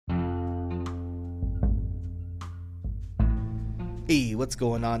Hey, what's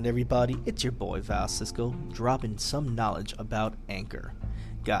going on, everybody? It's your boy Val Cisco, dropping some knowledge about Anchor.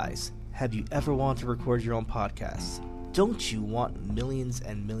 Guys, have you ever wanted to record your own podcast? Don't you want millions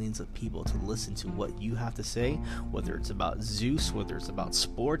and millions of people to listen to what you have to say? Whether it's about Zeus, whether it's about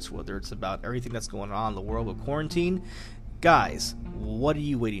sports, whether it's about everything that's going on in the world with quarantine? Guys, what are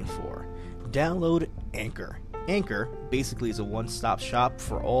you waiting for? Download Anchor. Anchor basically is a one-stop shop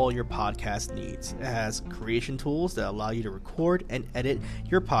for all your podcast needs. It has creation tools that allow you to record and edit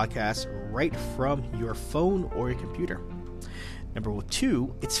your podcast right from your phone or your computer. Number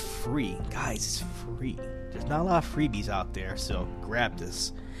 2, it's free. Guys, it's free. There's not a lot of freebies out there, so grab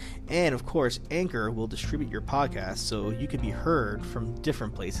this. And of course, Anchor will distribute your podcast so you can be heard from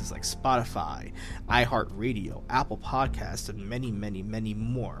different places like Spotify, iHeartRadio, Apple Podcasts, and many, many, many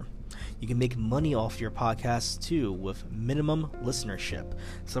more. You can make money off your podcast too with minimum listenership.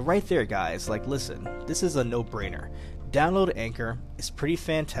 So right there, guys, listen, this is a no-brainer. Download Anchor. It's pretty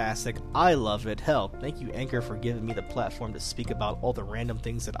fantastic. I love it. Hell, thank you, Anchor, for giving me the platform to speak about all the random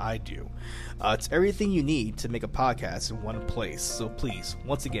things that I do. It's everything you need to make a podcast in one place. So please,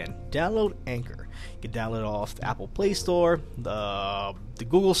 once again, download Anchor. You can download it off the Apple Play Store, the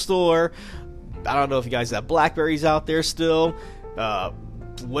Google Store. I don't know if you guys have Blackberries out there still.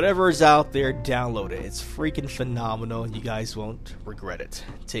 Whatever is out there, download it. It's freaking phenomenal. You guys won't regret it.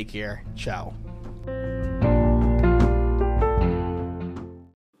 Take care. Ciao.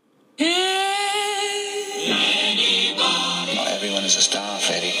 Not everyone is a star,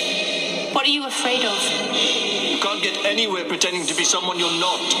 Freddie. What are you afraid of? You can't get anywhere pretending to be someone you're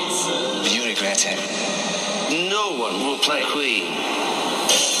not. Do you regret it? No one will play Queen.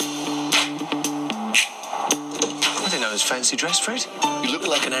 I didn't know it was fancy dress, Fred. You look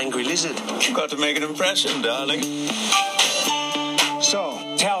like an angry lizard. You've got to make an impression, darling. So,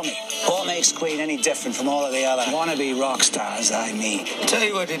 tell me, what makes Queen any different from all of the other wannabe rock stars I meet? Tell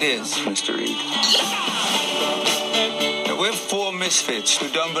you what it is, Mr. Reed. We're 4 misfits who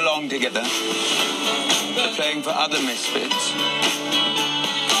don't belong together. We're playing for other misfits.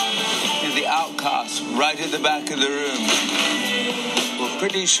 You're the outcasts right at the back of the room. We're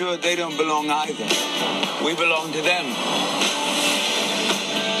pretty sure they don't belong either. We belong to them.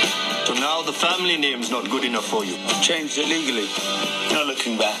 So now the family name's not good enough for you. Changed it legally. No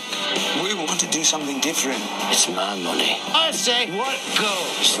looking back. We want to do something different. It's my money. I say, what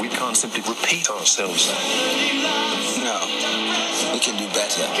goes? We can't simply repeat ourselves. No, we can do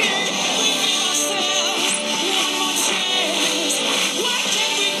better.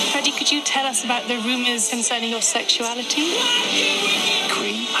 Freddie, could you tell us about the rumours concerning your sexuality?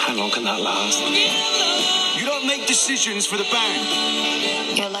 Queen, how long can that last? You don't make decisions for the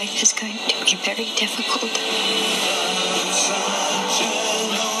band. Your life is going to be very difficult.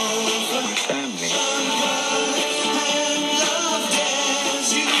 My family.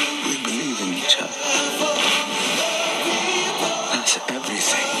 We believe in each other. That's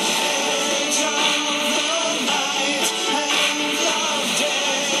everything.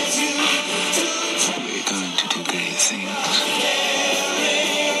 We're going to do great things.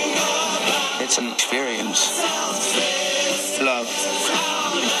 It's an experience. Love,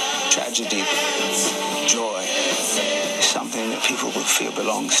 tragedy, joy, something that people will feel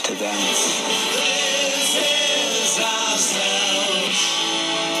belongs to them.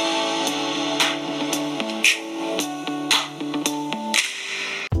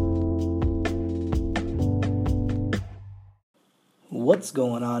 What's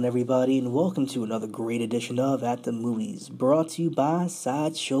going on, everybody, and welcome to another great edition of At the Movies, brought to you by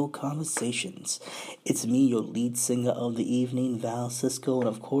Sideshow Conversations. It's me, your lead singer of the evening, Val Cisco, and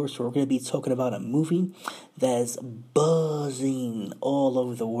of course, we're going to be talking about a movie that is buzzing all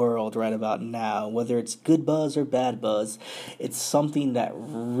over the world right about now. Whether it's good buzz or bad buzz, it's something that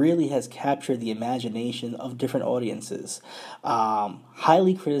really has captured the imagination of different audiences.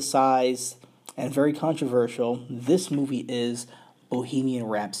 Highly criticized and very controversial, this movie is Bohemian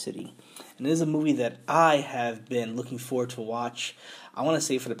Rhapsody. And it is a movie that I have been looking forward to watch, I want to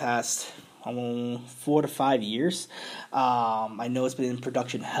say for the past 4 to 5 years. I know it's been in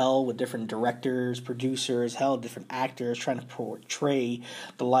production hell with different directors, producers, different actors trying to portray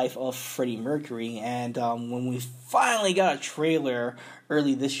the life of Freddie Mercury. And when we finally got a trailer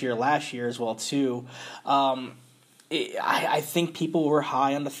early this year, last year as well too, I think people were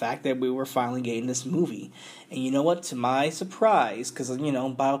high on the fact that we were finally getting this movie. And you know what? To my surprise, because,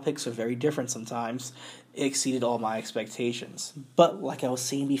 biopics are very different sometimes, it exceeded all my expectations. But like I was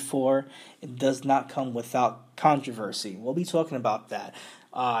saying before, it does not come without controversy. We'll be talking about that.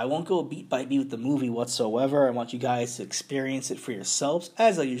 I won't go beat by beat with the movie whatsoever. I want you guys to experience it for yourselves,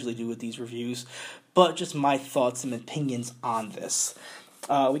 as I usually do with these reviews. but just my thoughts and opinions on this.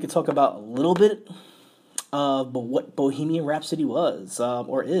 We could talk about a little bit of what Bohemian Rhapsody was,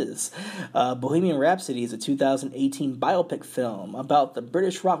 or is. Bohemian Rhapsody is a 2018 biopic film about the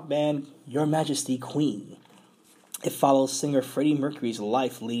British rock band Your Majesty Queen. It follows singer Freddie Mercury's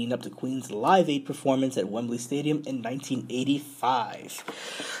life leading up to Queen's Live Aid performance at Wembley Stadium in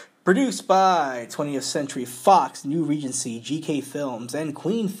 1985. Produced by 20th Century Fox, New Regency, GK Films, and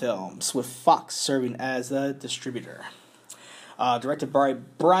Queen Films, with Fox serving as the distributor. Directed by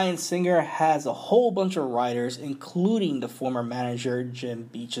Bryan Singer, has a whole bunch of writers, including the former manager Jim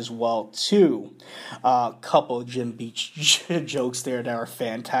Beach as well, too. Couple Jim Beach jokes there that are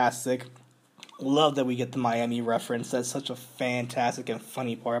fantastic. Love that we get the Miami reference. That's such a fantastic and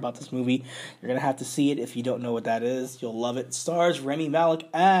funny part about this movie. You're going to have to see it if you don't know what that is. You'll love it. It stars Rami Malek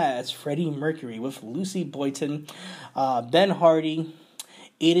as Freddie Mercury with Lucy Boynton, Ben Hardy,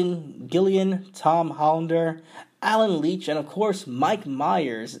 Aidan Gillian, Tom Hollander, Alan Leach, and of course Mike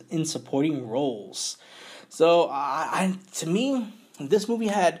Myers in supporting roles. So, to me, this movie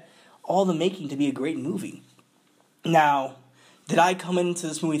had all the making to be a great movie. Now, did I come into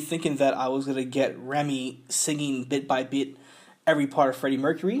this movie thinking that I was going to get Remy singing bit by bit every part of Freddie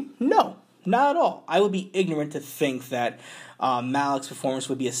Mercury? No, not at all. I would be ignorant to think that Malik's performance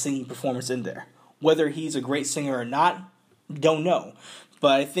would be a singing performance in there. Whether he's a great singer or not, don't know.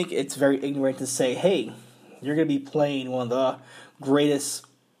 But I think it's very ignorant to say, hey, you're going to be playing one of the greatest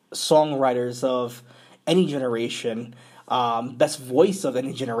songwriters of any generation, best voice of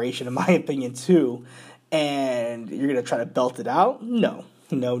any generation, in my opinion, too, and you're going to try to belt it out? No.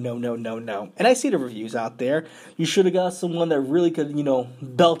 And I see the reviews out there. You should have got someone that really could,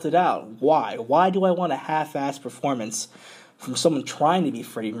 belt it out. Why? Why do I want a half-assed performance from someone trying to be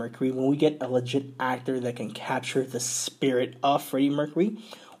Freddie Mercury when we get a legit actor that can capture the spirit of Freddie Mercury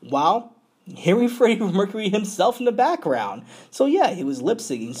while hearing Freddie Mercury himself in the background? So yeah, he was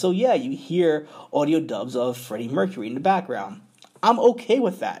lip-syncing. So yeah, you hear audio dubs of Freddie Mercury in the background. I'm okay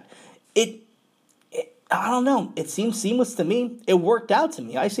with that. I don't know. It seemed seamless to me. It worked out to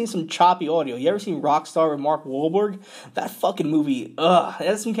me. I've seen some choppy audio. You ever seen Rockstar with Mark Wahlberg? That fucking movie, it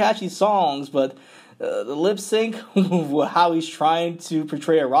has some catchy songs, but the lip sync, how he's trying to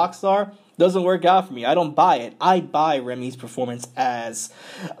portray a rock star, doesn't work out for me. I don't buy it. I buy Remy's performance as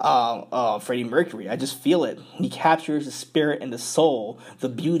Freddie Mercury. I just feel it. He captures the spirit and the soul, the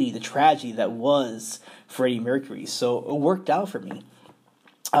beauty, the tragedy that was Freddie Mercury. So it worked out for me.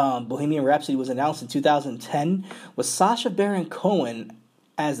 Bohemian Rhapsody was announced in 2010 with Sacha Baron Cohen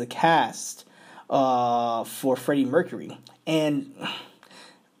as the cast for Freddie Mercury. And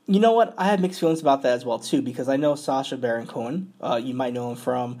you know what? I have mixed feelings about that as well, too, because I know Sacha Baron Cohen. You might know him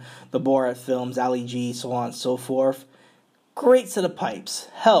from the Borat films, Ali G, so on and so forth. Great set of pipes.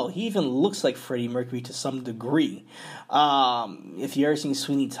 Hell, he even looks like Freddie Mercury to some degree. If you ever seen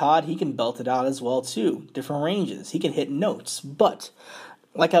Sweeney Todd, he can belt it out as well, too. Different ranges. He can hit notes. But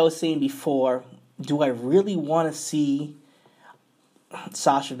like I was saying before, do I really want to see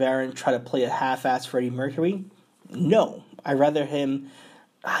Sacha Baron try to play a half-assed Freddie Mercury? No. I'd rather him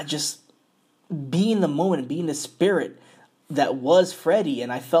just be in the moment, be in the spirit that was Freddie.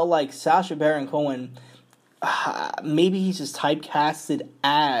 And I felt like Sacha Baron Cohen, maybe he's just typecasted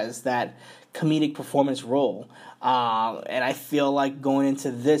as that comedic performance role. And I feel like going into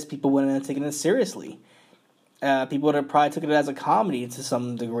this, people wouldn't have taken it seriously. People would have probably took it as a comedy to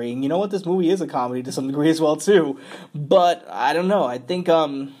some degree. And you know what? This movie is a comedy to some degree as well, too. But I don't know. I think,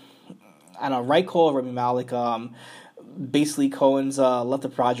 right call, Rami Malek. Basically, Cohen's left the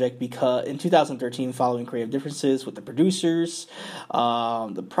project because in 2013, following creative differences with the producers,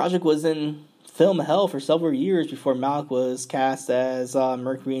 the project was in film hell for several years before Malek was cast as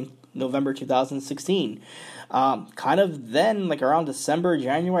Mercury in November 2016. Kind of then, like around December,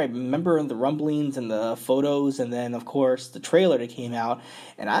 January, I remember the rumblings and the photos, and then, of course, the trailer that came out,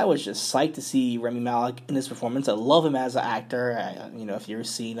 and I was just psyched to see Rami Malek in this performance. I love him as an actor. If you've ever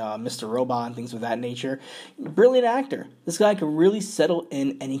seen Mr. Robot and things of that nature, brilliant actor. This guy could really settle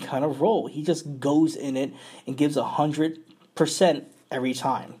in any kind of role. He just goes in it and gives 100% every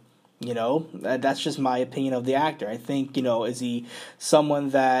time. That's just my opinion of the actor. I think, is he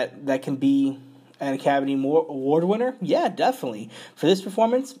someone that can be an Academy Award winner? Yeah, definitely. For this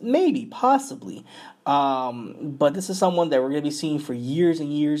performance, maybe, possibly. But this is someone that we're going to be seeing for years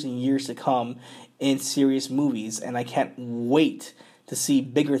and years and years to come in serious movies, and I can't wait to see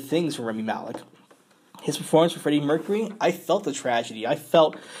bigger things from Rami Malek. His performance for Freddie Mercury, I felt the tragedy. I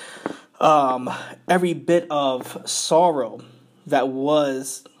felt every bit of sorrow that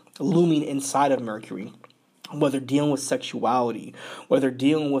was looming inside of Mercury whether dealing with sexuality, whether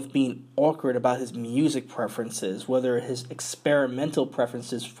dealing with being awkward about his music preferences, whether his experimental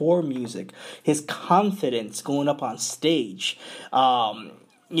preferences for music, his confidence going up on stage,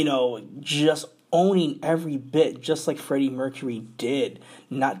 just owning every bit, just like Freddie Mercury did,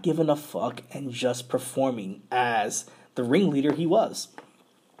 not giving a fuck and just performing as the ringleader he was.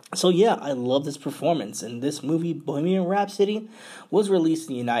 So yeah, I love this performance, and this movie, Bohemian Rhapsody, was released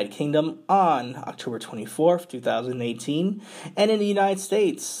in the United Kingdom on October 24th, 2018, and in the United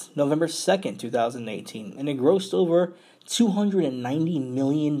States, November 2nd, 2018, and it grossed over $290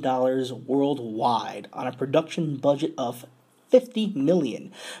 million worldwide on a production budget of $50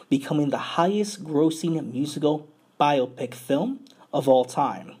 million, becoming the highest grossing musical biopic film of all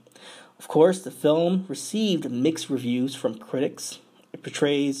time. Of course, the film received mixed reviews from critics. It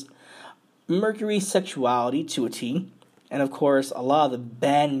portrays Mercury's sexuality to a T, and of course, a lot of the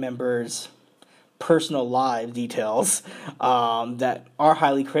band members' personal life details that are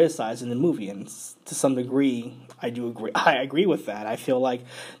highly criticized in the movie, and to some degree, I agree with that. I feel like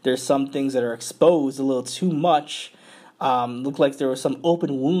there's some things that are exposed a little too much. Looked like there were some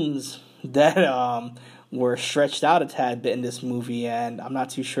open wounds that were stretched out a tad bit in this movie, and I'm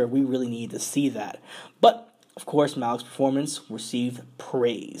not too sure we really need to see that. But of course, Malik's performance received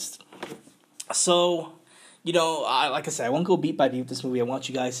praise. So, like I said, I won't go beat by beat with this movie. I want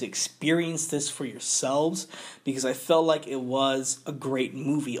you guys to experience this for yourselves, because I felt like it was a great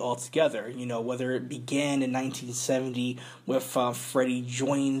movie altogether. Whether it began in 1970 with Freddie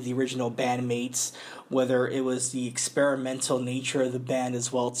joining the original bandmates, whether it was the experimental nature of the band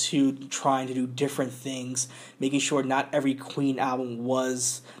as well too, trying to do different things, making sure not every Queen album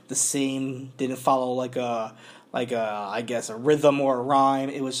was the same, didn't follow like a rhythm or a rhyme.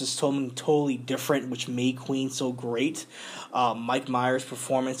 It was just totally different, which made Queen so great. Mike Myers'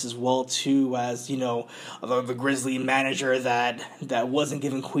 performance as well too, as the grizzly manager that wasn't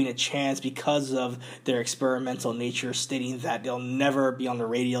giving Queen a chance because of their experimental nature, stating that they'll never be on the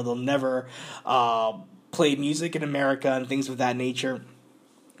radio, they'll never play music in America and things of that nature.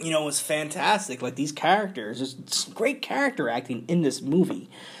 It was fantastic. Like, these characters, just great character acting in this movie.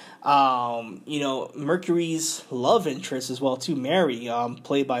 Mercury's love interest as well too, Mary,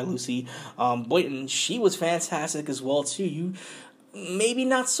 played by Lucy Boynton, she was fantastic as well too. Maybe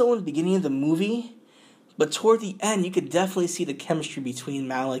not so in the beginning of the movie, but toward the end, you could definitely see the chemistry between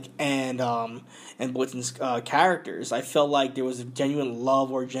Malik and Boynton's characters. I felt like there was a genuine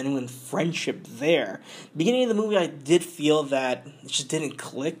love or genuine friendship there. Beginning of the movie, I did feel that it just didn't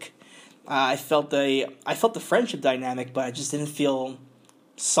click. I felt the friendship dynamic, but I just didn't feel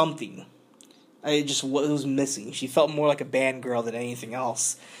something. It was missing. She felt more like a band girl than anything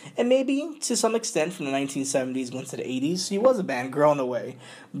else. And maybe, to some extent, from the 1970s going to the 80s, she was a band girl in a way.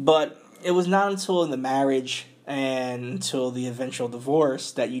 But it was not until the marriage and until the eventual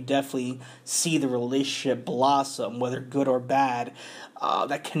divorce that you definitely see the relationship blossom, whether good or bad.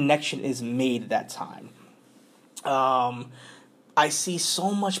 That connection is made at that time. I see so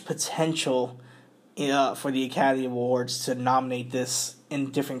much potential for the Academy Awards to nominate this in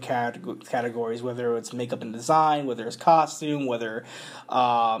different categories, whether it's makeup and design, whether it's costume, whether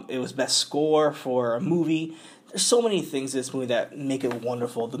it was best score for a movie. There's so many things in this movie that make it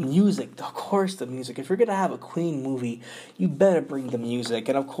wonderful. The music, of course, the music. If you're going to have a Queen movie, you better bring the music.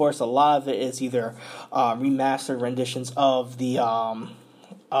 And of course, a lot of it is either remastered renditions of the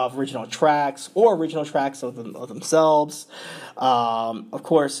of original tracks or original tracks of themselves. Of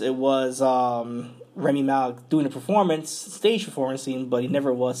course, it was Rami Malek doing a stage performance scene, but he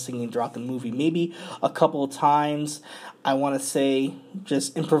never was singing throughout the movie. Maybe a couple of times, I want to say,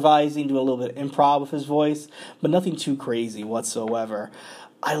 just improvising, doing a little bit of improv with his voice, but nothing too crazy whatsoever.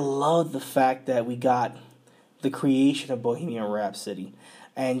 I love the fact that we got the creation of Bohemian Rhapsody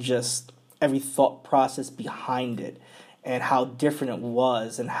and just every thought process behind it, and how different it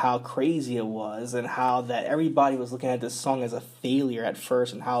was, and how crazy it was, and how that everybody was looking at this song as a failure at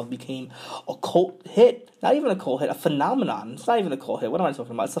first, and how it became a cult hit. Not even a cult hit, a phenomenon. It's not even a cult hit. What am I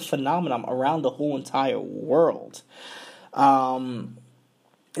talking about? It's a phenomenon around the whole entire world.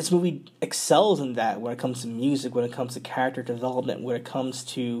 This movie excels in that when it comes to music, when it comes to character development, when it comes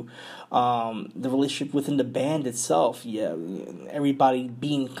to the relationship within the band itself. Yeah, everybody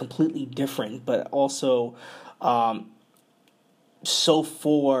being completely different, but also so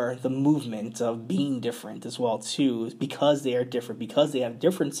for the movement of being different as well too, because they are different, because they have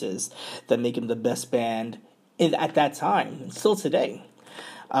differences that make them the best band at that time and still today.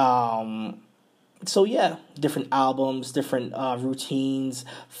 So yeah, different albums, different routines,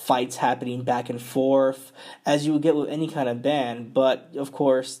 fights happening back and forth, as you would get with any kind of band. But of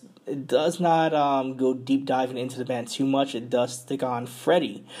course, It does not go deep diving into the band too much. It does stick on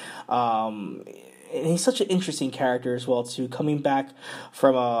Freddie. And he's such an interesting character as well too, coming back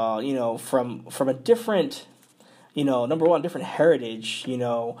from from a different, number one, different heritage,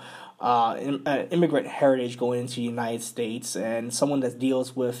 immigrant heritage going into the United States, and someone that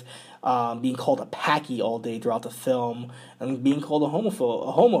deals with being called a Paki all day throughout the film, and being called a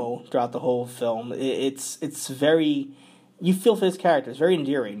homo throughout the whole film. It's very, you feel for his character. It's very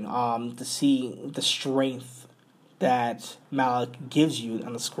endearing to see the strength that Malik gives you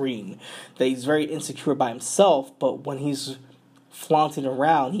on the screen. That he's very insecure by himself, but when he's flaunting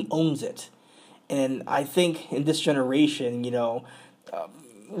around, he owns it. And I think in this generation,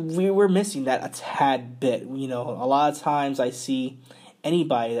 we're missing that a tad bit. A lot of times I see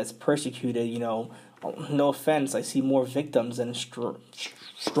anybody that's persecuted, no offense, I see more victims than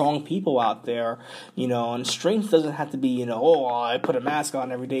strong people out there, and strength doesn't have to be, I put a mask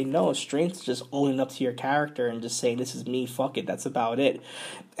on every day. No, strength is just owning up to your character and just saying, this is me, fuck it, that's about it.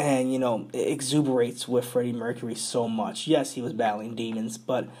 And, it exuberates with Freddie Mercury so much. Yes, he was battling demons,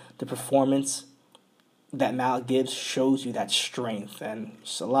 but the performance that Malik gives shows you that strength, and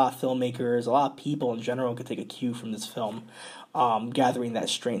just a lot of filmmakers, a lot of people in general could take a cue from this film, gathering that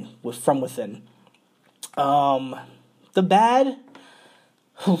strength from within. The bad,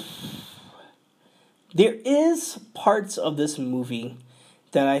 there is parts of this movie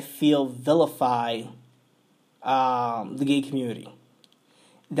that I feel vilify the gay community.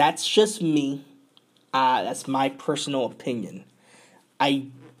 That's just me. That's my personal opinion. I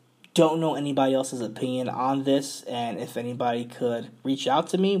don't know anybody else's opinion on this, and if anybody could reach out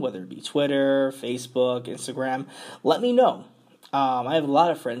to me, whether it be Twitter, Facebook, Instagram, let me know. I have a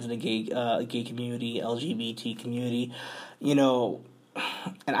lot of friends in the gay community, LGBT community, and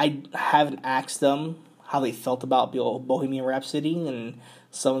I haven't asked them how they felt about Bohemian Rhapsody and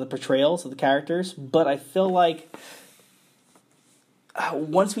some of the portrayals of the characters, but I feel like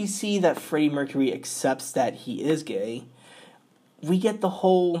once we see that Freddie Mercury accepts that he is gay, we get the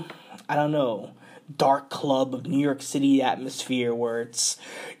whole, dark club of New York City atmosphere where it's,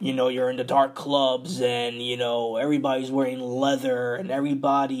 you're in the dark clubs and, everybody's wearing leather and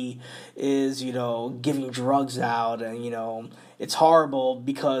everybody is, giving drugs out and, it's horrible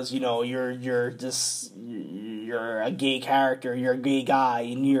because, you're a gay character, you're a gay guy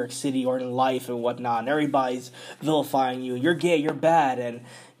in New York City or in life and whatnot, and everybody's vilifying you, you're gay, you're bad, and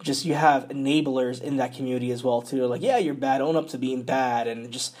just you have enablers in that community as well too. Like, yeah, you're bad, own up to being bad, and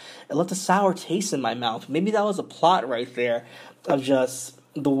it left a sour taste in my mouth. Maybe that was a plot right there of just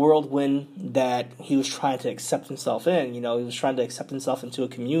the whirlwind that he was trying to accept himself in. He was trying to accept himself into a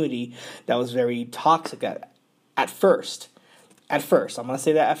community that was very toxic at first. At first, I'm going to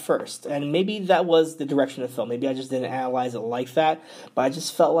say that at first. And maybe that was the direction of the film. Maybe I just didn't analyze it like that, but I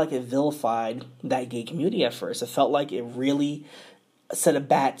just felt like it vilified that gay community at first. It felt like it really set a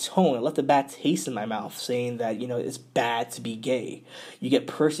bad tone. It left a bad taste in my mouth, saying that, it's bad to be gay. You get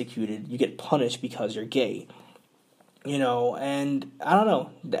persecuted, you get punished because you're gay. And I don't know.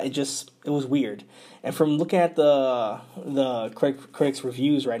 It was weird. And from looking at the critics'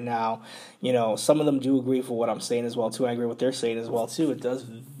 reviews right now, some of them do agree with what I'm saying as well too. I agree with what they're saying as well too. It does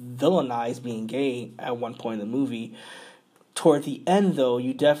villainize being gay at one point in the movie. Toward the end, though,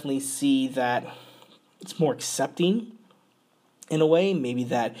 you definitely see that it's more accepting in a way. Maybe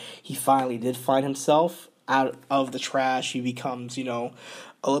that he finally did find himself out of the trash. He becomes, a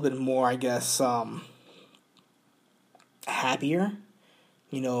little bit more, I guess, happier,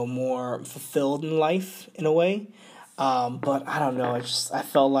 more fulfilled in life in a way. But I don't know. I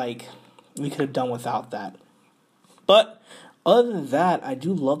felt like we could have done without that. But other than that, I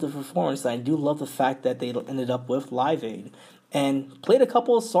do love the performance. I do love the fact that they ended up with Live Aid. And played a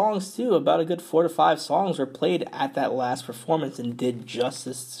couple of songs, too. About a good 4 to 5 songs were played at that last performance and did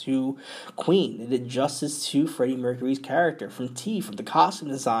justice to Queen. It did justice to Freddie Mercury's character, from the costume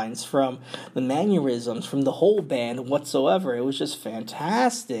designs, from the mannerisms, from the whole band whatsoever. It was just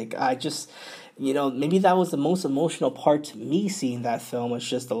fantastic. Maybe that was the most emotional part to me seeing that film, was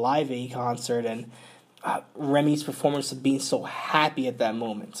just the Live Aid concert and Remy's performance of being so happy at that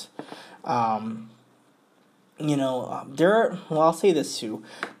moment. I'll say this too.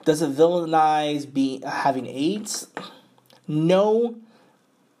 Does it villainize having AIDS? No.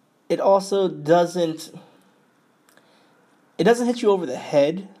 It also doesn't. It doesn't hit you over the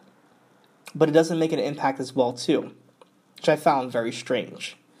head, but it doesn't make an impact as well too, which I found very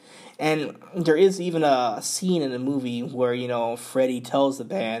strange. And there is even a scene in the movie where Freddie tells the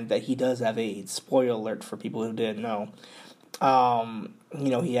band that he does have AIDS. Spoiler alert for people who didn't know.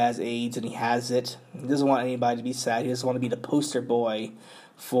 He has AIDS and he has it. He doesn't want anybody to be sad. He doesn't want to be the poster boy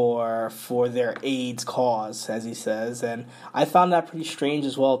for their AIDS cause, as he says, and I found that pretty strange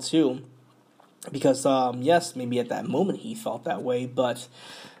as well too, because yes, maybe at that moment he felt that way, but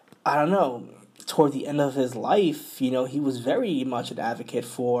I don't know. Toward the end of his life, he was very much an advocate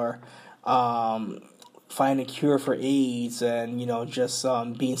for finding a cure for AIDS, and just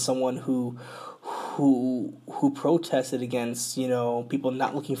being someone who protested against people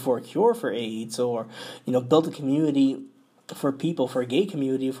not looking for a cure for AIDS, or built a community for people, for a gay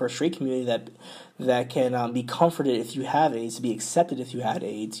community, for a straight community that can be comforted if you have AIDS, to be accepted if you had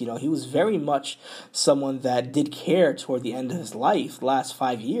AIDS. He was very much someone that did care toward the end of his life, the last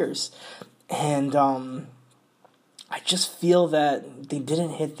 5 years, and I just feel that they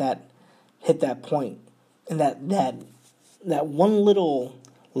didn't hit that point, and that one little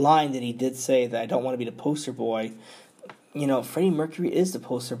line that he did say, that I don't want to be the poster boy. Freddie Mercury is the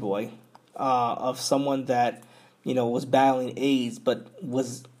poster boy of someone that was battling AIDS, but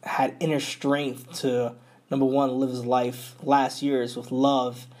had inner strength to, number one, live his life last years with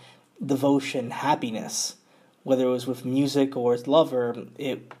love, devotion, happiness. Whether it was with music or his lover,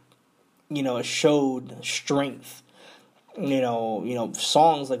 it showed strength.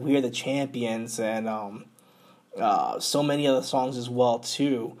 Songs like "We Are the Champions" and so many other songs as well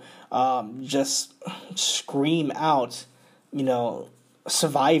too, just scream out,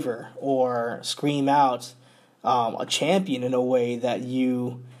 survivor, or scream out a champion in a way that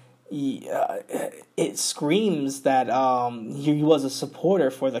it screams that he was a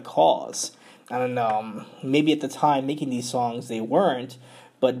supporter for the cause. And maybe at the time making these songs they weren't,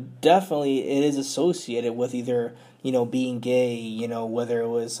 but definitely it is associated with either being gay, whether it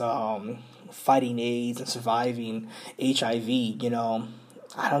was fighting AIDS and surviving HIV.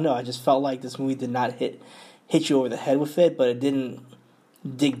 I don't know. I just felt like this movie did not hit you over the head with it, but it didn't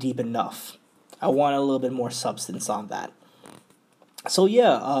dig deep enough. I want a little bit more substance on that. So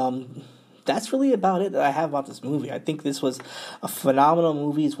yeah, that's really about it that I have about this movie. I think this was a phenomenal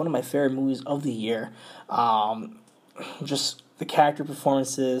movie. It's one of my favorite movies of the year. Just the character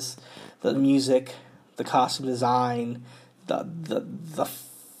performances, the music, the costume design, the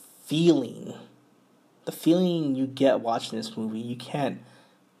feeling you get watching this movie. You can't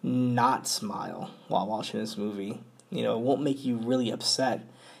not smile while watching this movie. It won't make you really upset.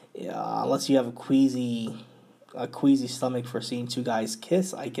 Unless you have a queasy stomach for seeing two guys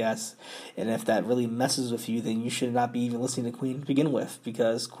kiss, I guess. And if that really messes with you, then you should not be even listening to Queen to begin with,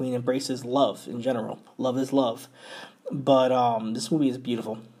 because Queen embraces love in general. Love is love. But this movie is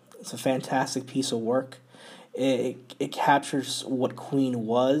beautiful. It's a fantastic piece of work. It captures what Queen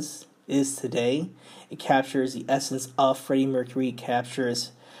is today. It captures the essence of Freddie Mercury. It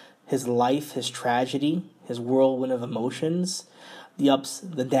captures his life, his tragedy, his whirlwind of emotions, the ups,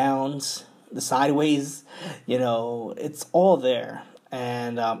 the downs, the sideways. It's all there.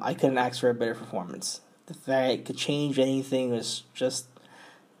 And I couldn't ask for a better performance. The fact it could change anything was just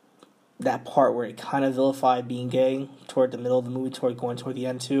that part where it kind of vilified being gay toward the middle of the movie, going toward the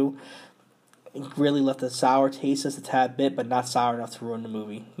end too. It really left a sour taste just a tad bit, but not sour enough to ruin the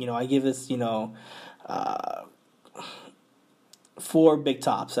movie. I give this, 4 big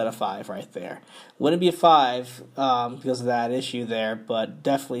tops out of 5 right there. Wouldn't be a 5 because of that issue there, but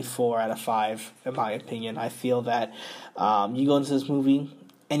definitely 4 out of 5 in my opinion. I feel that you go into this movie,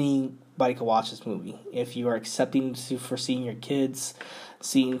 anybody can watch this movie. If you are accepting for seeing your kids,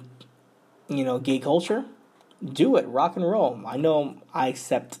 seeing gay culture, do it. Rock and roll. I know I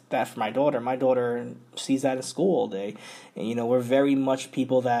accept that for my daughter. My daughter sees that in school all day. And, we're very much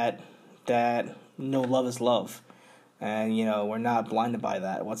people that know love is love. And, we're not blinded by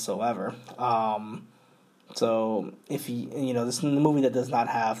that whatsoever. So, if this is a movie that does not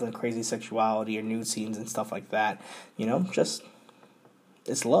have the crazy sexuality or nude scenes and stuff like that, just,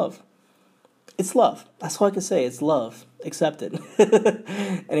 it's love. It's love. That's all I can say. It's love. Accept it.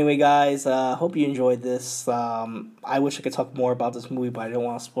 Anyway, guys, hope you enjoyed this. I wish I could talk more about this movie, but I don't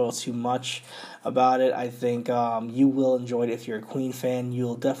want to spoil too much about it. I think you will enjoy it if you're a Queen fan.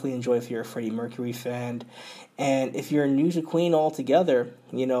 You'll definitely enjoy it if you're a Freddie Mercury fan. And if you're new to Queen altogether,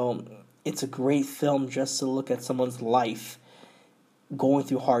 it's a great film just to look at someone's life going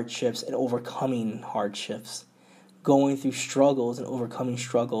through hardships and overcoming hardships, going through struggles and overcoming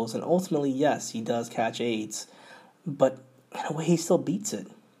struggles. And ultimately, yes, he does catch AIDS, but in a way he still beats it.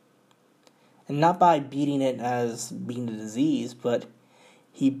 And not by beating it as being the disease, but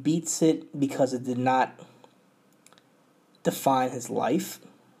he beats it because it did not define his life.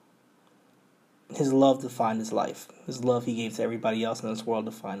 His love defined his life. His love he gave to everybody else in this world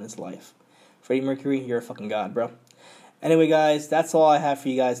defined his life. Freddie Mercury, you're a fucking god, bro. Anyway, guys, that's all I have for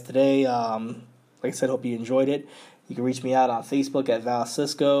you guys today. Like I said, hope you enjoyed it. You can reach me out on Facebook at Val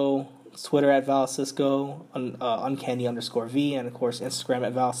Cisco, Twitter at Val Cisco, Uncanny_V, and of course Instagram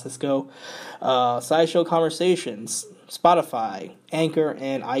at Val Cisco. Sideshow Conversations, Spotify, Anchor,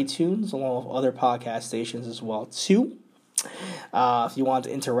 and iTunes, along with other podcast stations as well too. If you want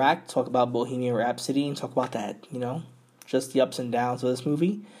to interact, talk about Bohemian Rhapsody, and talk about that, just the ups and downs of this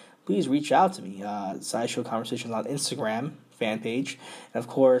movie, please reach out to me. Sideshow Conversations on Instagram fan page, and of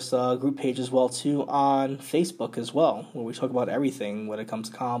course group page as well too on Facebook as well, where we talk about everything when it comes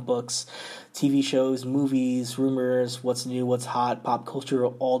to comic books, TV shows, movies, rumors, what's new, what's hot, pop culture,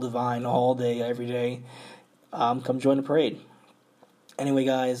 all divine, all day, every day. Come join the parade. Anyway,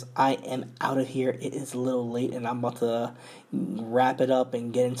 guys, I am out of here. It is a little late, and I'm about to wrap it up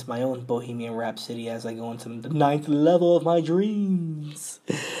and get into my own Bohemian Rhapsody as I go into the 9th level of my dreams.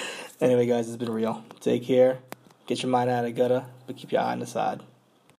 Anyway, guys, it's been real. Take care. Get your mind out of the gutter, but keep your eye on the side.